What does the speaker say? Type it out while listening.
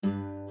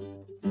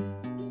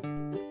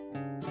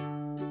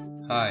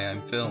Hi,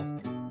 I'm Phil.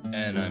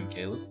 And I'm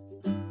Caleb.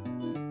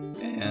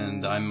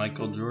 And I'm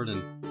Michael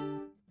Jordan.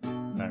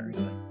 Not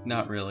really.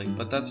 Not really,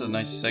 but that's a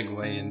nice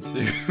segue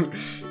into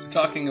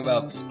talking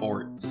about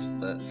sports.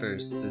 But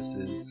first, this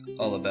is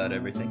All About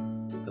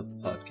Everything, the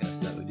podcast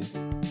that we do.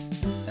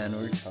 And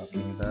we're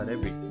talking about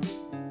everything,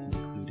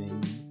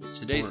 including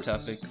today's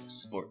topic,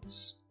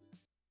 sports.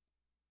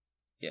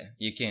 Yeah,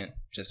 you can't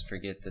just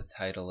forget the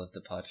title of the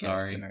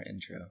podcast in our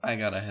intro. I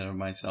got ahead of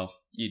myself.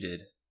 You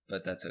did,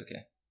 but that's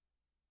okay.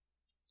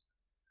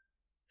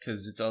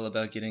 Because it's all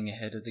about getting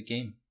ahead of the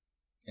game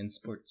in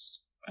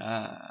sports.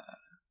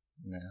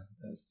 No,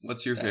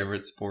 what's your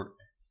favorite sport?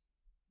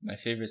 My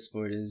favorite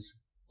sport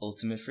is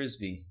Ultimate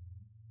Frisbee,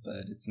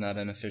 but it's not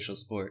an official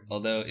sport.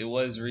 Although it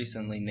was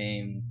recently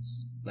named,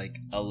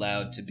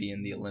 allowed to be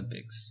in the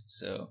Olympics.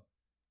 So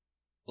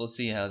we'll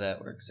see how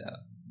that works out.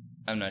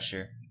 I'm not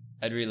sure.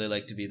 I'd really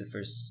like to be the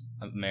first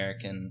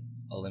American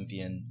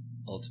Olympian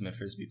Ultimate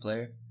Frisbee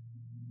player.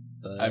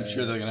 But I'm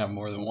sure they're going to have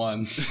more than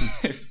one.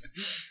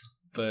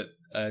 But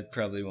I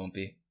probably won't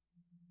be.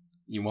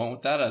 You won't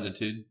with that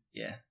attitude.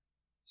 Yeah.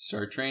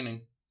 Start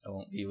training. I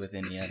won't be with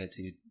any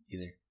attitude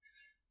either.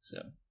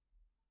 So,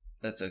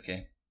 that's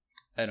okay.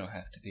 I don't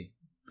have to be.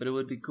 But it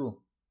would be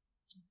cool.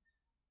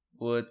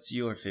 What's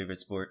your favorite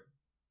sport?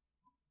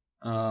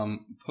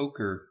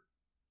 Poker.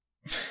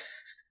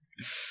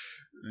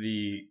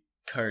 The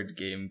card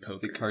game poker.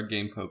 The card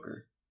game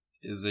poker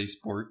is a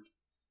sport.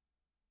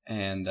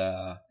 And,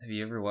 have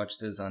you ever watched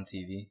those on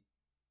TV?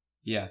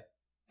 Yeah.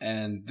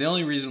 And the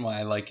only reason why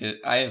I like it,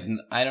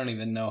 I don't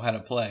even know how to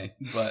play,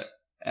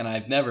 and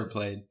I've never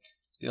played.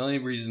 The only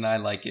reason I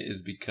like it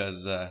is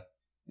because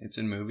it's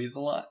in movies a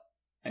lot,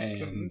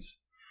 and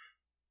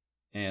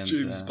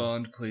James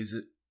Bond plays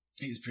it.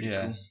 He's pretty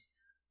cool.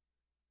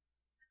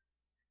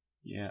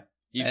 Yeah.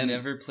 You've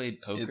never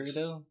played poker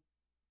though?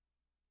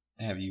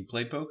 Have you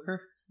played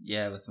poker?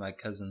 Yeah, with my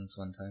cousins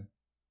one time,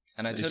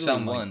 and I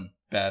totally won. Like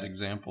bad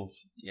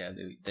examples. Yeah,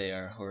 they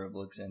are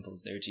horrible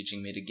examples. They were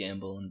teaching me to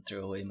gamble and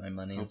throw away my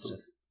money and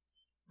stuff.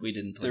 We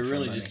didn't play. They're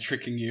really just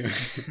tricking you.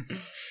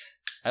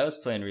 I was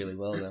playing really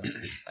well though.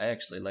 I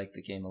actually like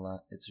the game a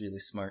lot. It's really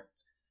smart,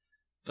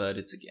 but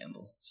it's a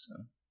gamble, so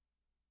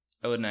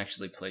I wouldn't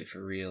actually play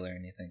for real or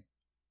anything.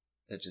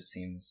 That just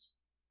seems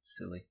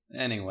silly.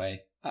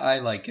 Anyway, I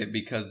like it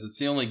because it's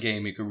the only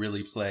game you could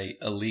really play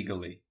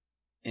illegally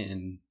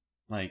in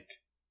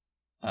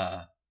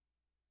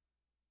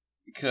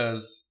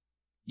because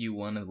you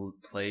want to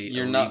play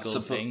illegal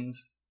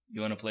things.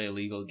 You want to play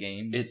illegal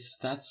games.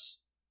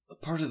 That's a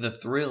part of the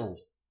thrill.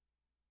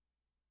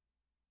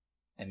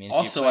 I mean,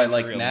 also, I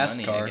like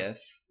NASCAR. Money, I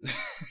guess.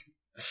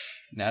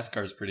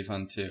 NASCAR is pretty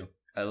fun too.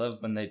 I love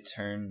when they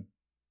turn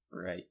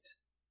right.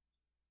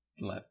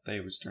 Left. They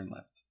always turn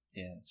left.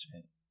 Yeah, that's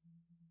right.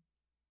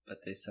 But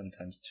they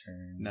sometimes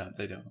turn. No,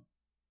 they don't.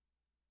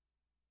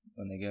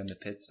 When they go into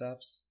pit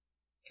stops,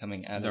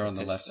 they're on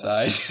the left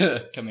side.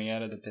 Coming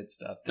out of the pit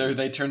stop,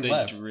 they turn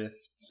left.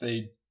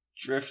 They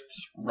drift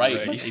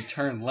right. But they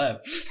turn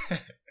left.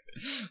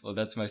 Well,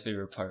 that's my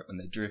favorite part, when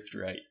they drift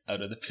right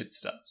out of the pit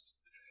stops.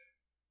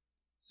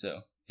 So,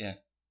 yeah.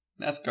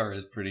 NASCAR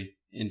is pretty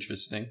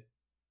interesting,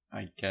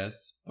 I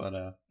guess, but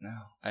no,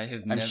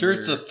 I'm sure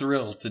it's a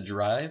thrill to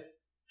drive.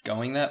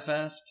 Going that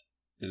fast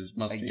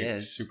must be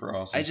super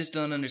awesome. I just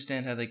don't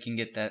understand how they can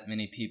get that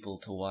many people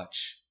to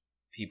watch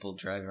people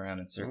drive around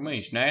in circles. What do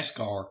you mean,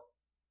 NASCAR?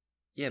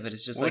 Yeah, but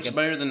it's just What's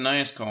better than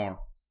NASCAR?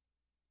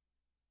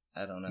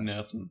 I don't know.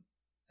 Nothing.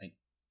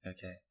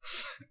 Okay.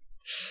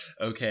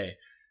 Okay.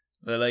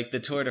 But the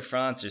Tour de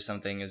France or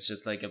something is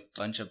just like a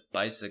bunch of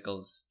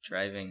bicycles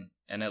driving.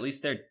 And at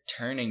least they're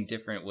turning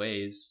different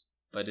ways.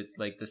 But it's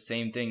like the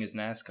same thing as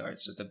NASCAR.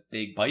 It's just a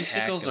big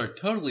bicycles are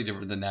totally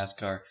different than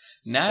NASCAR.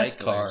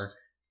 NASCAR,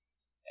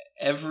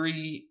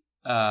 every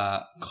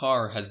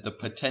car has the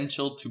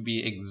potential to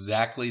be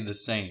exactly the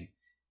same.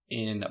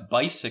 In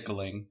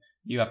bicycling,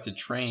 you have to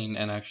train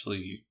and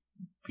actually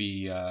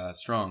be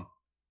strong.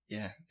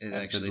 Yeah, it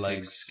actually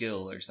takes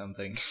skill or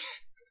something.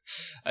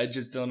 I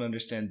just don't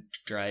understand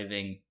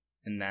driving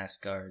in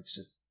NASCAR. It's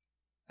just,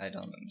 I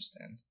don't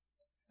understand.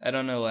 I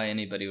don't know why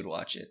anybody would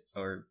watch it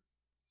or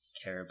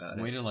care about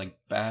it. Way to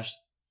bash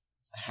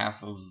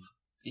half of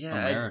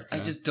America. I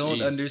just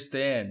don't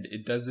understand.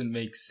 It doesn't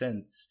make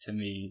sense to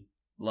me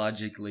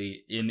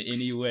logically in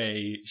any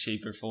way,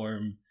 shape, or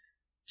form.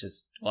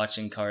 Just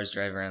watching cars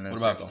drive around in a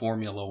circle. What about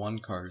Formula 1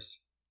 cars?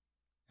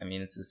 I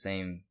mean, it's the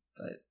same,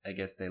 but I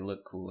guess they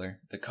look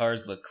cooler. The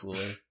cars look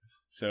cooler.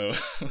 So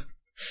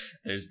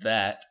there's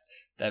that.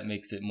 That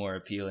makes it more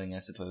appealing, I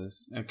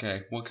suppose.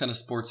 Okay. What kind of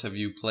sports have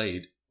you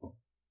played?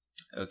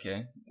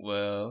 Okay.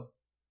 Well,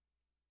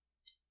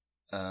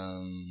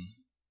 don't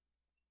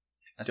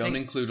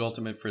include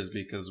Ultimate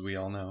Frisbee because we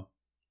all know.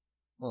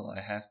 Well,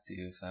 I have to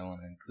if I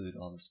want to include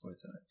all the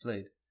sports that I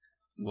played.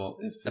 Well,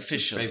 if it's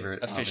officially, your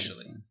favorite,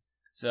 officially. Obviously.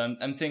 So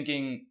I'm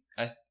thinking.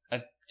 I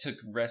took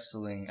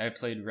wrestling. I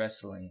played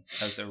wrestling.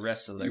 I was a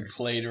wrestler. You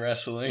played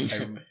wrestling.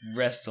 I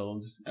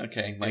wrestled.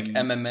 Okay, like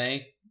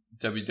MMA,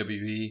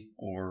 WWE,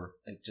 or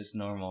just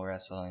normal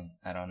wrestling.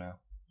 I don't know.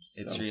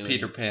 It's So, really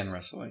Peter Pan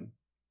wrestling.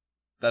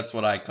 That's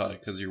what I caught it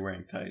because you're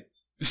wearing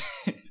tights.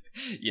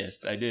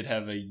 Yes, I did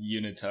have a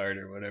unitard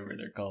or whatever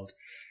they're called.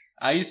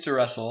 I used to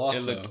wrestle also.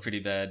 It looked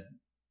pretty bad.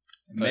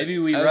 But Maybe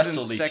we I was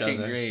wrestled in each second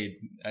other. grade.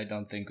 I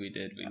don't think we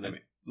did. We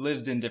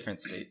lived in different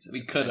states. at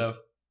We the could time. have.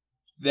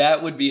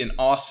 That would be an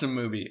awesome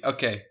movie.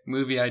 Okay,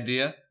 movie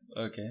idea.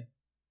 Okay.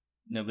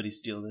 Nobody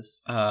steal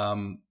this.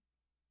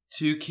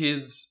 Two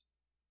kids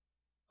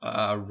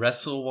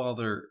wrestle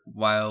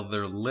while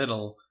they're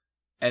little,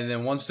 and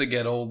then once they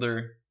get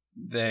older,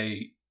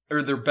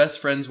 they're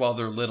best friends while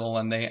they're little,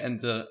 and they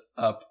end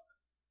up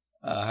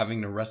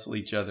having to wrestle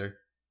each other.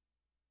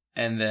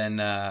 And then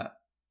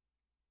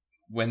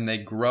when they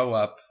grow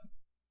up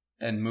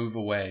and move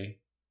away,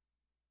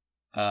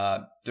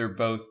 they're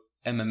both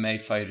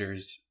MMA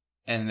fighters,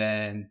 and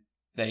then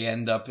they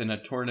end up in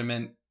a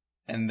tournament,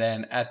 and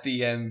then at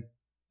the end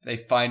they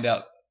find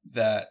out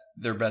that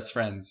they're best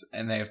friends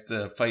and they have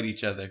to fight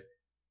each other.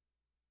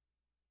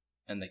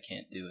 And they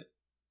can't do it.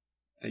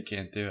 They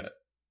can't do it.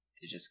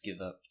 They just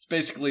give up. It's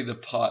basically the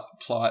plot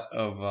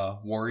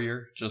of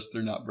Warrior, just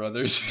they're not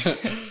brothers.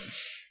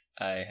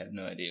 I have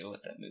no idea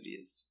what that movie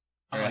is.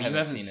 Oh, Or I you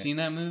haven't seen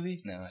that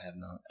movie? No, I have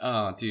not.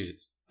 Oh, dude,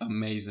 it's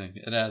amazing.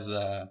 It has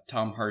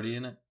Tom Hardy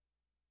in it.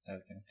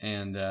 Okay.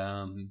 And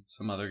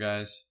some other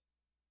guys.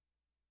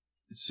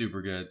 It's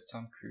super good. Is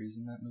Tom Cruise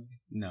in that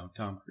movie? No,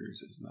 Tom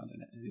Cruise is not in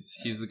it.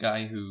 He's the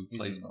guy who He's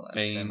plays in The Last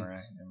Bane.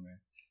 Samurai. Never mind.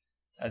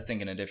 I was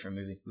thinking a different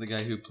movie. The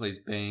guy who plays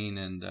Bane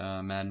and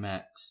Mad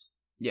Max.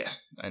 Yeah,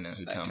 I know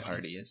who That Tom guy.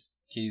 Hardy is.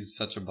 He's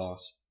such a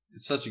boss.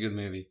 It's such a good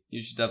movie.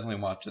 You should definitely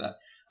watch that.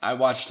 I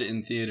watched it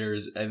in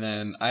theaters, and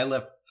then I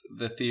left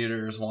the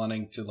theaters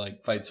wanting to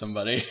fight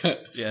somebody.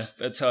 Yeah,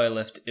 that's how I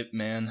left Ip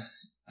Man,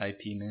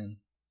 IP Man.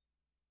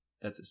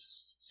 That's a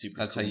super.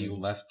 That's cool how you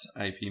movie. left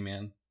IP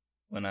Man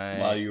When I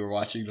while you were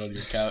watching it on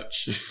your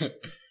couch.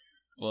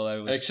 well, I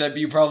was. Except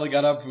you probably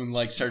got up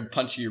and started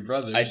punching your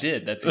brothers. I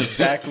did. That's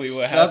exactly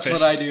what happened. That's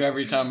what I do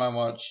every time I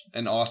watch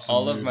an awesome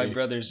All movie. of my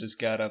brothers just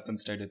got up and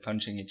started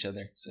punching each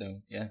other. So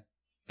yeah,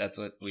 that's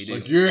what we It's do.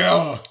 like,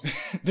 yeah,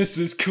 This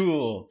is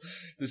cool.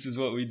 This is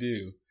what we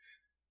do.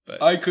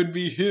 But I could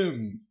be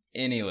him.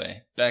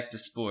 anyway, back to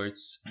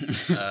sports.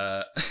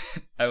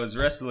 I was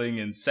wrestling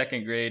in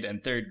 2nd grade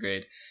and 3rd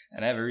grade,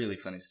 and I have a really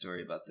funny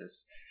story about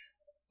this.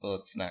 Well,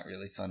 it's not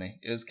really funny.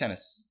 It was kind of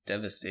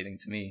devastating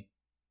to me.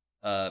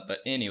 But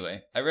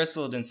anyway, I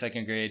wrestled in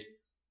 2nd grade,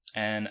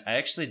 and I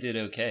actually did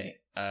okay.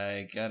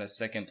 I got a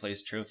 2nd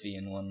place trophy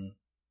in one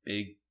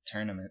big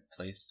tournament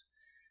place.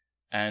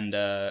 And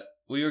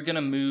we were going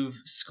to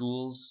move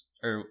schools,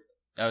 or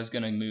I was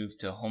going to move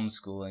to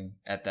homeschooling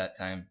at that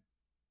time.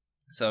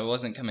 So I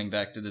wasn't coming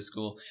back to the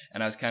school,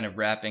 and I was kind of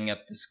wrapping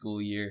up the school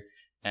year,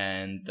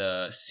 and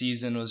the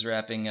season was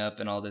wrapping up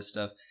and all this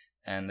stuff.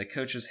 And the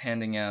coach was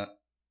handing out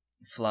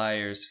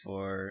flyers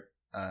for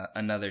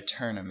another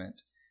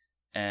tournament.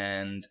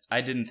 And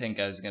I didn't think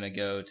I was going to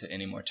go to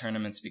any more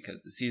tournaments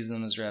because the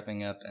season was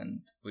wrapping up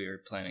and we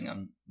were planning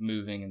on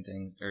moving and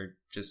things, or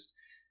just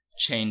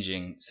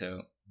changing.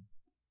 So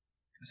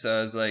I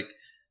was like,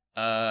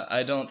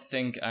 I don't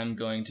think I'm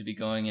going to be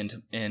going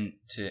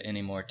into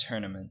any more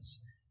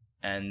tournaments.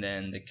 And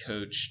then the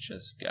coach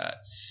just got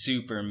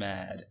super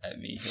mad at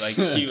me.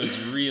 He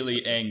was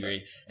really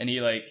angry. And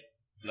he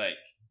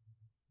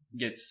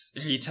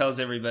he tells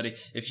everybody,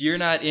 if you're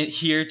not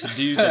here to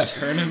do the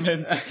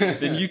tournaments,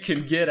 then you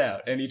can get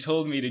out. And he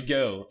told me to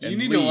go and You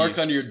need leave. to work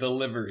on your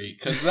delivery,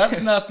 because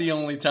that's not the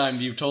only time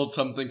you've told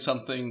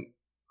something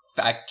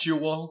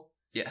factual.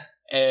 Yeah.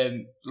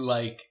 And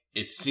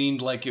it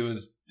seemed like it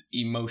was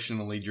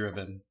emotionally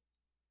driven.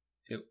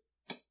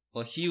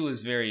 Well, he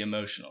was very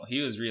emotional.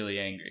 He was really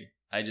angry.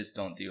 I just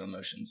don't do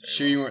emotions very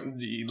Sure, well.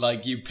 you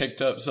weren't you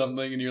picked up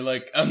something and you're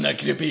like, I'm not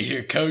gonna be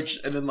here, coach,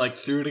 and then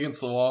threw it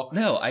against the wall.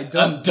 No, I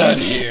don't. I'm done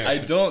here. I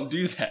don't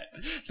do that.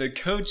 The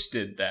coach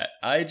did that.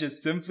 I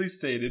just simply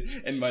stated,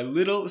 in my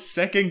little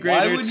 2nd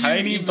grader Why would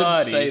tiny you even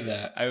body, say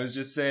that? I was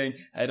just saying,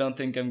 I don't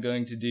think I'm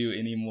going to do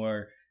any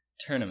more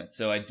tournaments.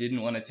 So I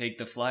didn't want to take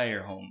the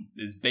flyer home.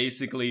 Is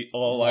basically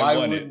all I Why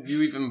wanted. would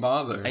you even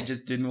bother? I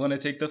just didn't want to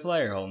take the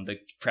flyer home. The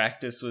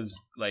practice was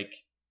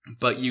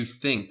But you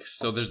think,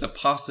 so there's the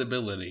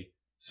possibility.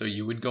 So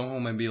you would go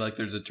home and be like,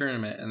 there's a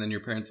tournament, and then your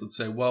parents would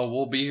say, well,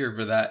 we'll be here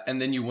for that,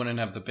 and then you wouldn't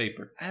have the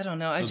paper. I don't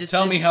know. So I just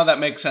tell me how that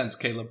makes sense,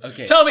 Caleb.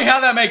 Okay. Tell me how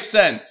that makes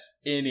sense.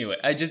 Anyway,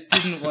 I just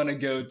didn't want to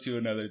go to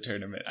another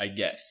tournament, I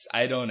guess.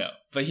 I don't know.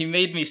 But he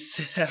made me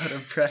sit out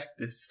of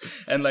practice.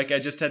 And I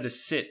just had to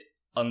sit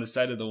on the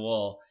side of the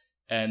wall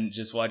and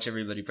just watch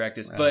everybody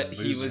practice. But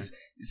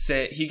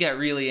he got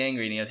really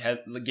angry, and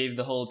he gave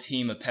the whole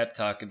team a pep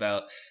talk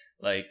about,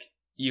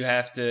 you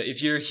have to,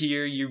 if you're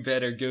here, you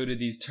better go to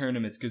these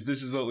tournaments because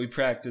this is what we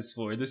practice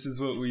for. This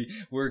is what we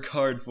work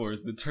hard for,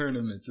 is the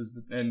tournaments.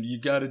 And you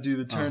got to do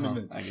the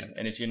tournaments. I get it.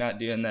 And if you're not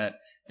doing that.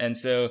 And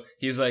so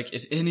he's like,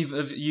 if any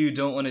of you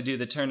don't want to do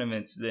the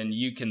tournaments, then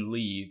you can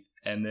leave.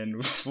 And then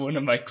one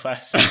of my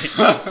classmates,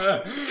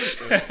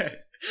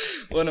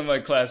 One of my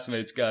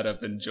classmates got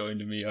up and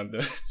joined me on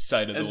the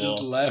side of the wall.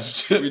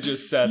 Just left. We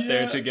just sat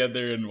there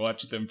together and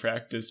watched them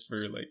practice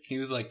for like. He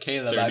was like,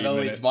 Caleb, I've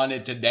always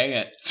wanted to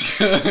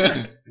dance.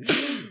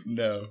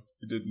 No,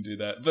 he didn't do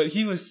that. But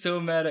he was so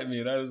mad at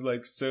me, and I was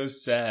like so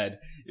sad.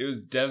 It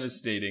was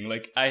devastating.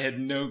 Like I had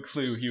no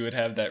clue he would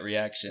have that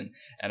reaction,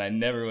 and I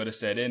never would have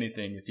said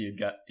anything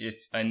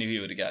if I knew he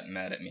would have gotten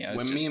mad at me. I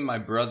was when me and my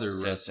brother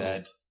so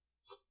wrestled,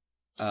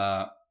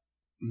 sad.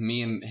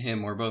 Me and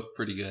him were both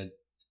pretty good.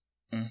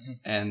 Mm-hmm.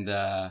 And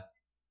I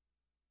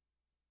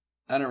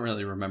don't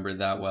really remember it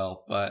that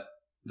well, but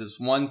this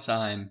one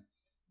time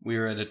we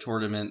were at a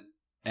tournament,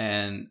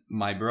 and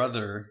my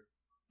brother,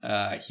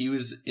 he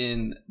was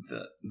in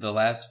the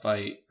last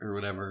fight or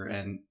whatever,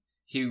 and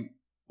he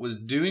was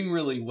doing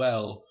really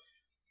well,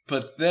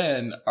 but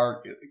then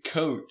our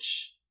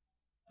coach,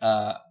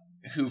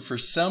 who for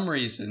some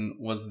reason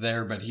was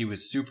there but he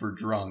was super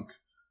drunk,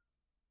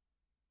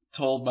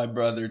 told my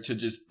brother to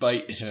just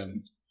bite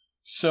him.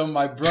 So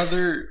my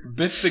brother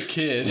bit the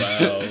kid.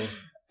 Wow.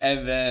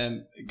 And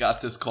then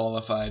got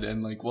disqualified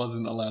and like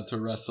wasn't allowed to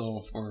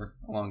wrestle for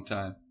a long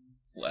time.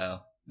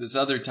 Wow. This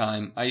other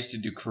time, I used to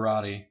do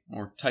karate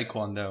or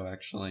taekwondo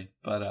actually,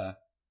 but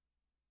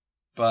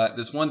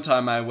this one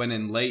time I went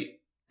in late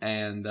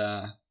and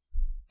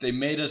they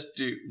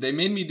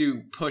made me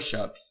do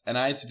push-ups, and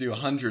I had to do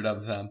 100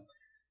 of them,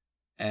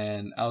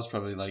 and I was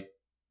probably like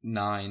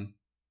 9,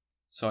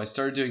 so I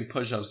started doing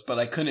push-ups, but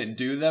I couldn't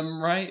do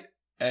them right,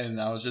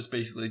 and I was just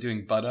basically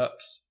doing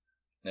butt-ups.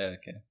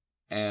 Okay.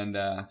 And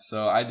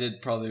so I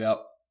did probably about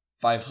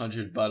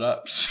 500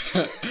 butt-ups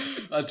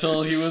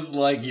until he was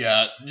like,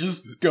 yeah,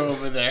 just go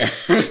over there.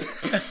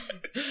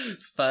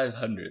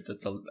 500,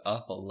 that's an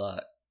awful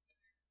lot.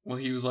 Well,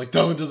 he was like,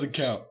 that one doesn't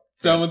count.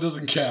 That one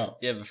doesn't count.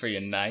 Yeah, but for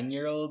your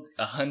 9-year-old,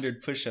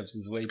 100 push-ups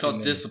is way too many. It's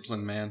called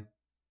discipline, man.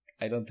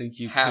 I don't think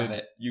you have could.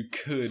 It. You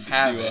could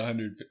have do it.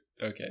 100.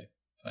 Okay,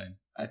 fine.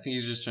 I think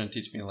he's just trying to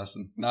teach me a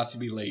lesson, not to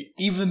be late.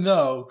 Even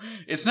though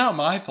it's not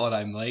my fault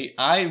I'm late.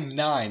 I'm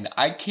 9.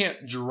 I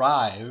can't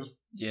drive.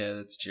 Yeah,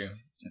 that's true.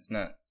 It's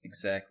not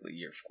exactly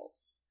your fault.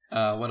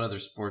 What other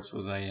sports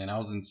was I in? I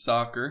was in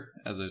soccer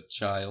as a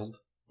child.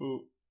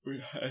 Well,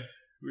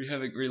 we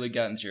haven't really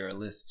gotten through our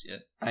list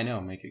yet. I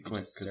know, make it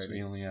quick because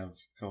we only have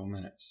a couple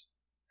minutes.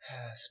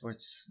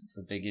 Sports, it's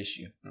a big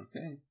issue.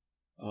 Okay.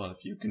 Well,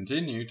 if you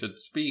continue to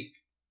speak,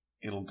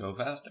 it'll go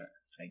faster.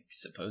 I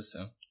suppose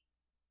so.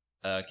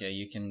 Okay,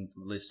 you can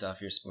list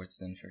off your sports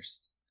then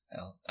first.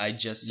 I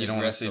just said you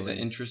don't wrestling. Want to say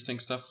the interesting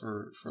stuff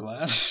for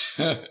last?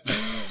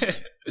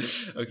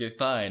 Okay,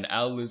 fine.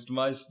 I'll list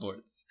my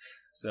sports.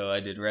 So I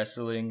did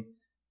wrestling,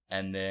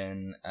 and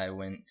then I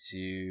went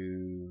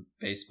to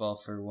baseball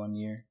for 1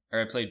 year.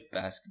 Or I played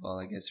basketball,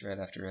 I guess, right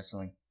after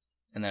wrestling.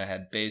 And then I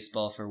had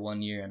baseball for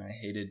 1 year, and I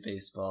hated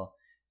baseball.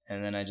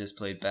 And then I just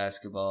played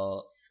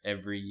basketball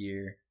every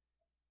year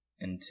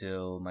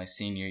until my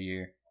senior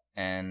year.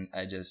 And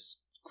I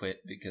just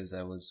quit because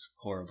I was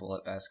horrible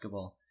at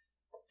basketball.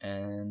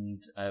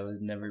 And I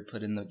would never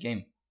put in the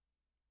game.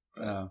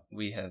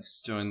 We have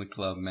joined the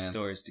club, man.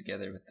 Stories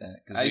together with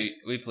that because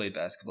we played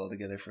basketball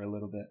together for a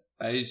little bit.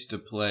 I used to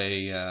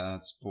play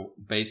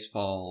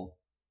baseball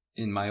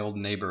in my old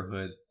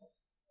neighborhood,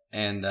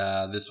 and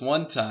this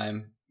one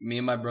time, me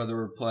and my brother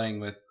were playing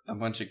with a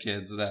bunch of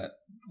kids that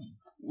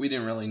we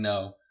didn't really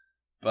know,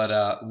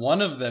 but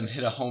one of them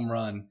hit a home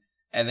run,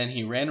 and then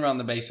he ran around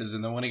the bases,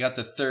 and then when he got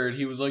to third,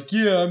 he was like,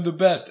 "Yeah, I'm the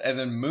best," and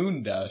then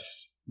mooned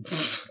us.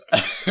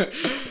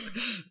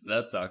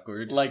 That's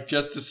awkward. Like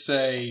just to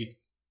say.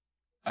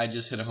 I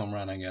just hit a home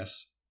run, I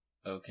guess.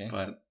 Okay.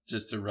 But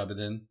just to rub it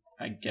in,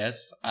 I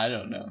guess. I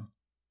don't know.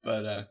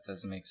 But it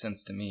doesn't make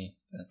sense to me.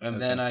 And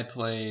then I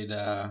played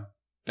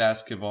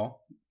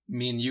basketball.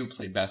 Me and you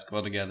played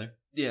basketball together.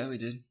 Yeah, we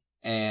did.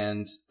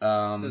 And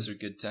those were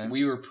good times.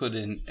 We were put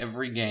in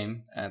every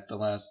game at the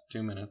last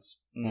 2 minutes.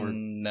 Or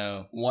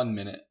no. 1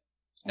 minute.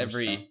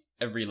 Every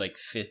like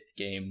 5th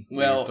game.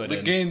 Well,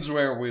 the games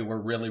where we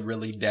were really,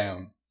 really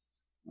down.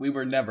 We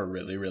were never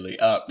really, really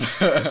up.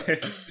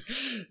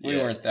 We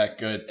weren't that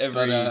good.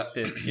 Every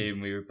 5th game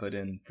we were put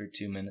in for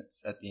 2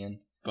 minutes at the end.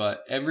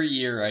 But every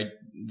year,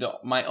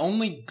 my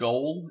only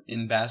goal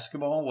in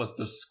basketball was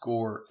to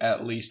score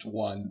at least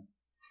 1.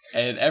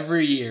 And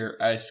every year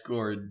I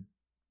scored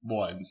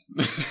 1.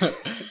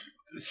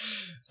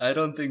 I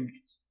don't think...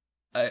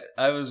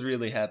 I was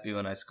really happy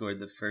when I scored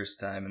the first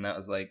time, and that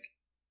was like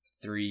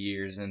 3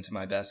 years into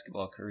my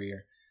basketball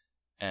career.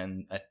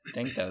 And I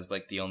think that was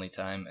like the only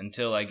time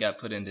until I got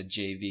put into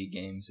JV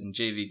games. And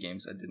JV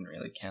games I didn't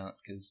really count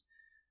because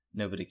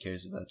nobody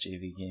cares about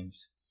JV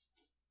games.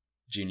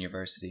 Junior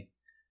varsity.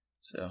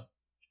 So,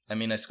 I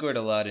mean, I scored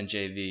a lot in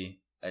JV.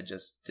 I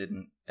just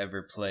didn't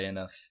ever play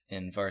enough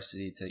in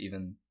varsity to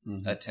even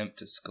attempt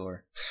to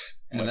score.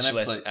 Much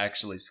less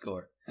actually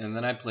score. And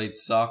then I played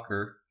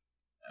soccer,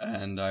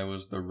 and I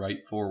was the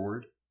right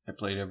forward. I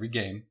played every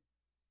game.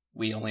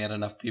 We only had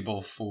enough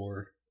people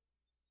for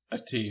a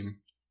team.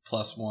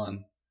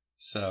 +1,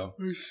 so,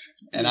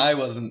 and I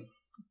wasn't,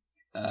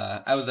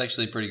 I was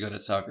actually pretty good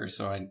at soccer,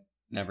 so I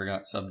never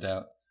got subbed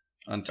out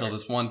until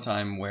this one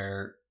time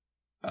where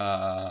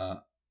I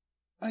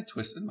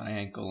twisted my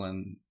ankle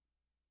and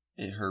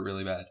it hurt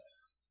really bad.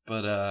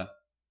 But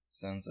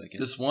sounds like it.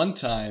 This one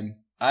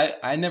time,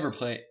 I never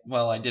play.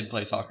 Well, I did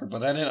play soccer,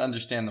 but I didn't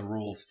understand the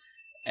rules.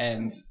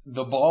 And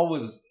the ball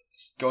was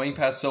going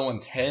past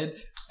someone's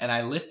head, and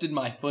I lifted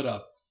my foot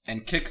up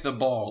and kicked the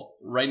ball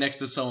right next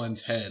to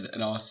someone's head,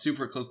 and I was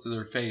super close to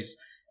their face.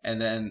 And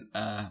then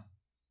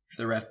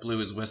the ref blew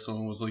his whistle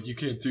and was like, "You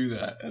can't do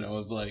that." And I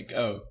was like,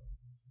 "Oh,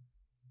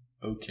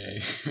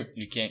 okay."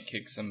 You can't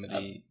kick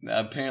somebody.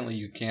 Apparently,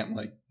 you can't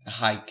like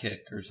high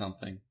kick or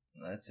something.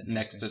 That's interesting.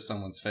 Next to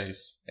someone's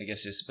face. I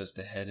guess you're supposed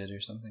to head it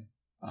or something.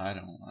 I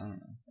don't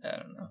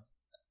know.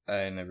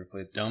 I never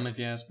played. It's dumb if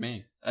you ask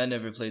me. I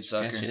never played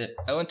soccer.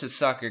 I went to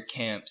soccer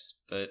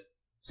camps, but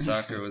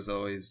soccer was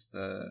always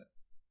the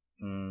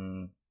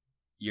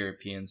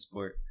European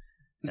sport,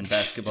 and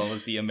basketball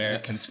was the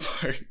American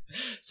sport.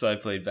 So I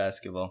played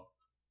basketball.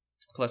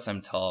 Plus,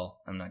 I'm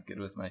tall. I'm not good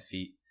with my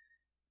feet,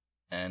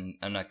 and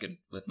I'm not good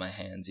with my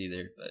hands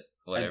either. But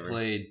whatever. I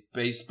played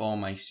baseball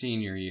my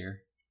senior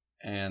year,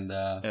 and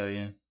oh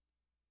yeah,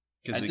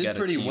 I did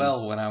pretty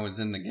well when I was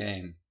in the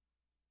game.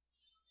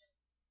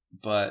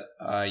 But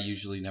I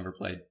usually never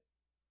played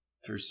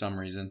for some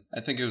reason.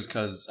 I think it was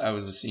because I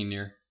was a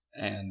senior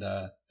and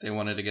they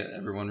wanted to get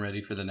everyone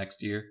ready for the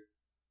next year.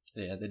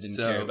 Yeah, they didn't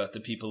care about the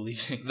people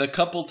leaving. The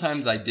couple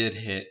times I did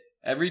hit,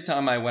 every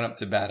time I went up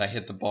to bat, I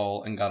hit the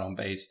ball and got on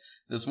base.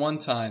 This one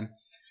time,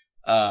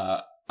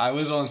 I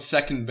was on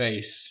second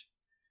base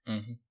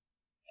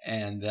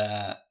and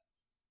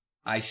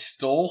I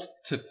stole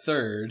to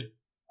third.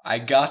 I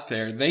got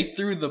there. They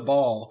threw the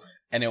ball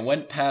and it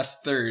went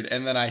past third,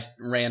 and then I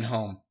ran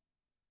home.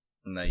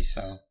 Nice.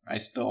 So I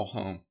stole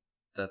home.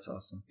 That's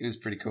awesome. It was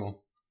pretty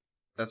cool.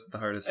 That's the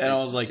hardest. And I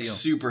was like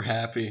super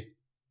happy.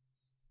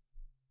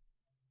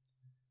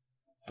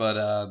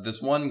 But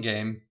this one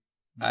game,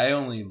 I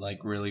only like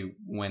really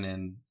went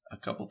in a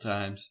couple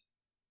times.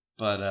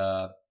 But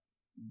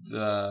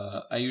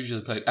I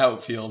usually played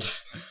outfield.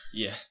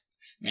 Yeah.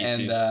 Me and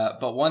too.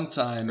 But one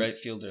time, right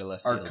field or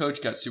left our field?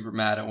 coach got super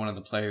mad at one of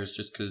the players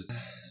just because.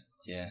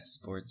 Yeah,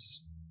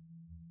 sports.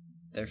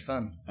 They're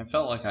fun. I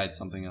felt like I had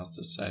something else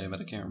to say,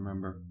 but I can't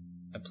remember.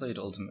 I played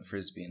Ultimate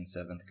Frisbee in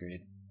 7th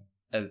grade.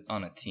 As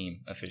on a team,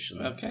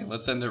 officially. Okay,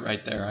 let's end it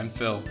right there. I'm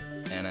Phil.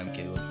 And I'm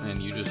Caleb.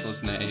 And you just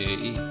listen to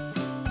AAE.